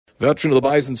Veteran of the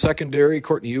Bison secondary,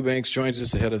 Courtney Eubanks joins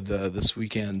us ahead of this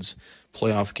weekend's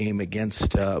playoff game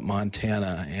against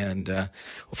Montana. And well,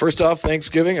 first off,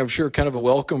 Thanksgiving, I'm sure kind of a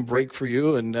welcome break for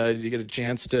you. And did you get a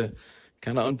chance to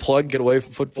kind of unplug, get away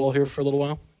from football here for a little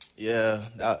while? Yeah,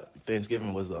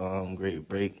 Thanksgiving was a great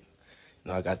break. You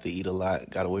know, I got to eat a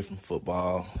lot, got away from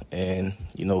football. And,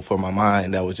 you know, for my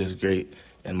mind, that was just great.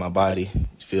 And my body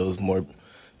feels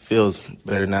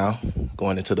better now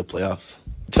going into the playoffs.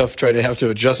 Tough try to have to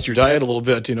adjust your diet a little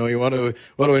bit. You know, you want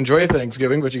to enjoy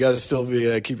Thanksgiving, but you got to still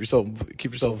be keep yourself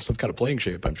in some kind of playing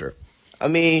shape, I'm sure. I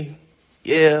mean,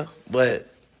 yeah, but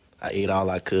I ate all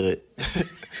I could.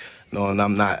 Knowing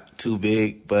I'm not too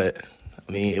big, but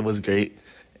I mean, it was great.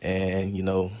 And, you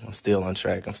know, I'm still on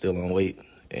track. I'm still on weight,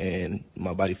 and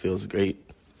my body feels great.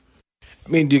 I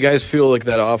mean, do you guys feel like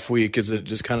that off week, is it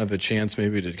just kind of a chance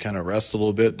maybe to kind of rest a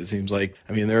little bit? It seems like,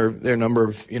 I mean, there are a number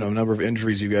of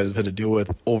injuries you guys have had to deal with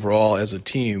overall as a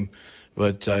team,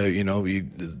 but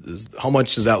how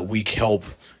much does that week help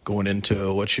going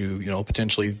into what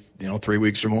potentially 3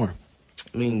 weeks or more?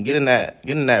 I mean, getting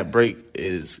that break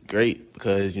is great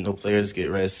because players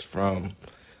get rest from.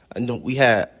 I know we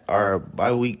had our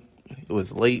bye week. It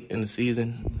was late in the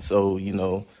season, so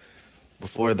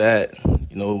before that,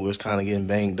 we was kind of getting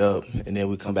banged up, and then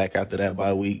we come back after that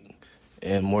bye week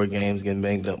and more games getting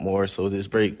banged up more. So this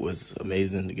break was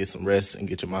amazing to get some rest and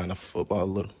get your mind off of football a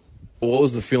little. What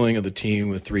was the feeling of the team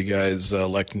with three guys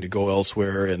electing to go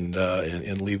elsewhere and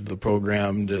leave the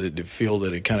program? Did it feel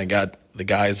that it kind of got the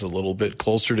guys a little bit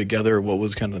closer together? What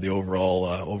was kind of the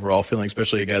overall feeling,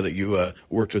 especially a guy that you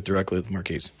worked with directly with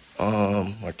Marquise?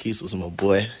 Marquise was my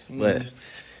boy, but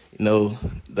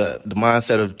the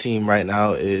mindset of the team right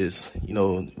now is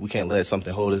we can't let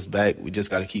something hold us back. We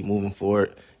just got to keep moving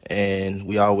forward, and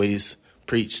we always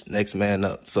preach next man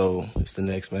up, so it's the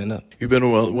next man up. You've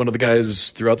been one of the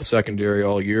guys throughout the secondary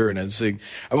all year, and I've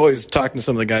always talked to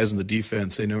some of the guys in the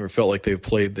defense. They never felt like they've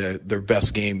played their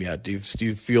best game yet. Do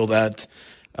you feel that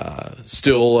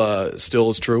still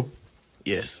is true?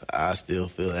 Yes, I still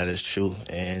feel that is true,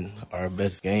 and our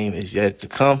best game is yet to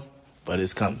come, but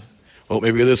it's coming. Well,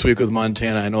 maybe this week with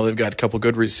Montana, I know they've got a couple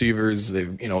good receivers.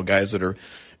 They've guys that are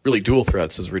really dual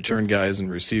threats as return guys and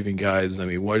receiving guys. I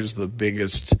mean, where's the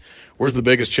biggest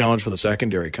challenge for the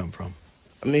secondary come from?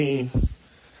 I mean,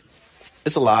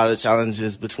 it's a lot of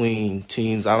challenges between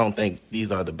teams. I don't think these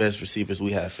are the best receivers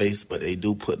we have faced, but they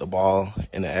do put the ball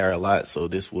in the air a lot, so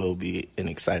this will be an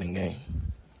exciting game.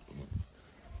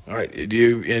 All right. Do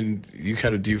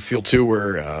you feel too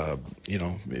where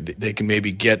they can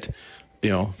maybe get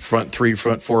front three,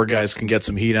 front four guys can get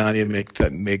some heat on you and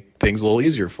make things a little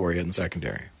easier for you in the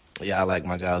secondary? Yeah, I like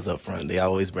my guys up front. They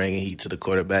always bring heat to the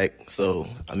quarterback. So,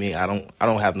 I mean, I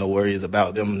don't have no worries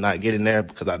about them not getting there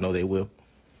because I know they will.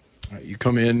 All right, you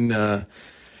come in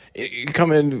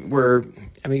where,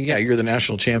 I mean, yeah, you're the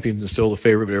national champions and still the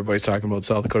favorite, but everybody's talking about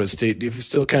South Dakota State. Do you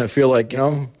still kind of feel like,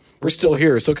 we're still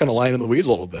here, still kind of lying in the weeds a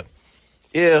little bit?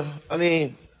 Yeah, I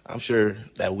mean, I'm sure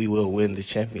that we will win the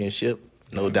championship,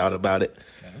 no doubt about it.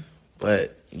 Okay.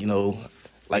 But,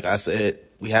 like I said,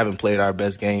 we haven't played our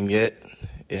best game yet.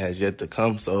 It has yet to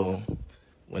come, so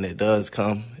when it does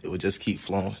come, it will just keep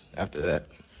flowing after that.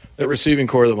 That receiving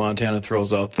core that Montana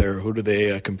throws out there, who do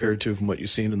they compare to from what you've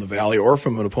seen in the Valley or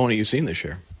from an opponent you've seen this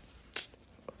year?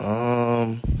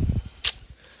 No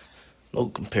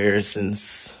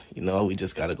comparisons. We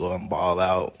just got to go and ball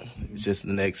out. It's just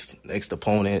the next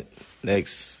opponent,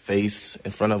 next face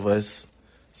in front of us.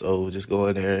 So we'll just go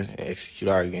in there and execute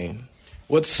our game.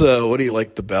 What do you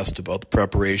like the best about the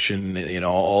preparation?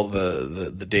 All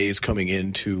the days coming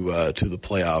into to the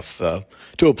playoff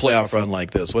to a playoff run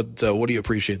like this. What do you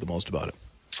appreciate the most about it?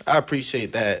 I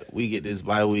appreciate that we get this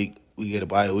bye week. We get a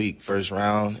bye week first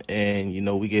round, and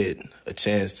we get a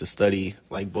chance to study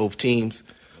like both teams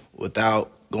without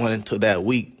going into that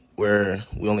week where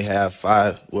we only have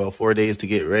 4 days to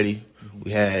get ready.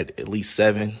 We had at least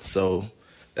 7, so.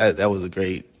 That was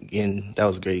great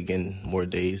getting more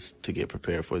days to get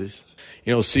prepared for this.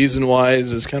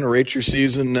 Season-wise, is kind of rate your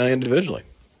season individually.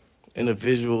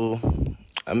 Individual,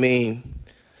 I mean,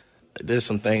 there's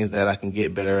some things that I can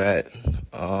get better at.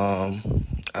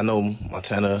 I know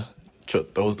Montana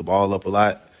throws the ball up a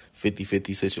lot,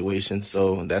 50-50 situations,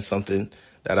 so that's something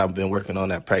that I've been working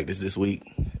on at practice this week.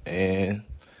 And,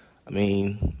 I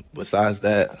mean, besides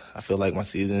that, I feel like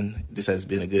this has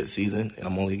been a good season, and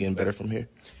I'm only getting better from here.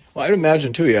 Well, I'd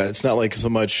imagine, too, yeah. It's not like so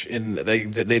much they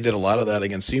did a lot of that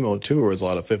against SEMO, too, where it was a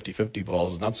lot of 50-50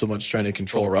 balls. It's not so much trying to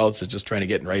control routes. It's just trying to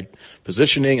get in right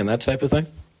positioning and that type of thing?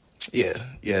 Yeah,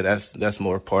 that's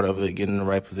more part of it, getting in the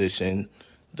right position,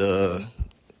 to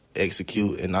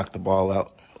execute and knock the ball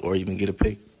out or even get a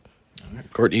pick.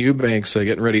 Courtney Eubanks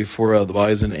getting ready for the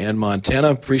Bison and Montana.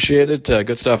 Appreciate it.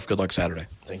 Good stuff. Good luck Saturday.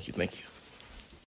 Thank you.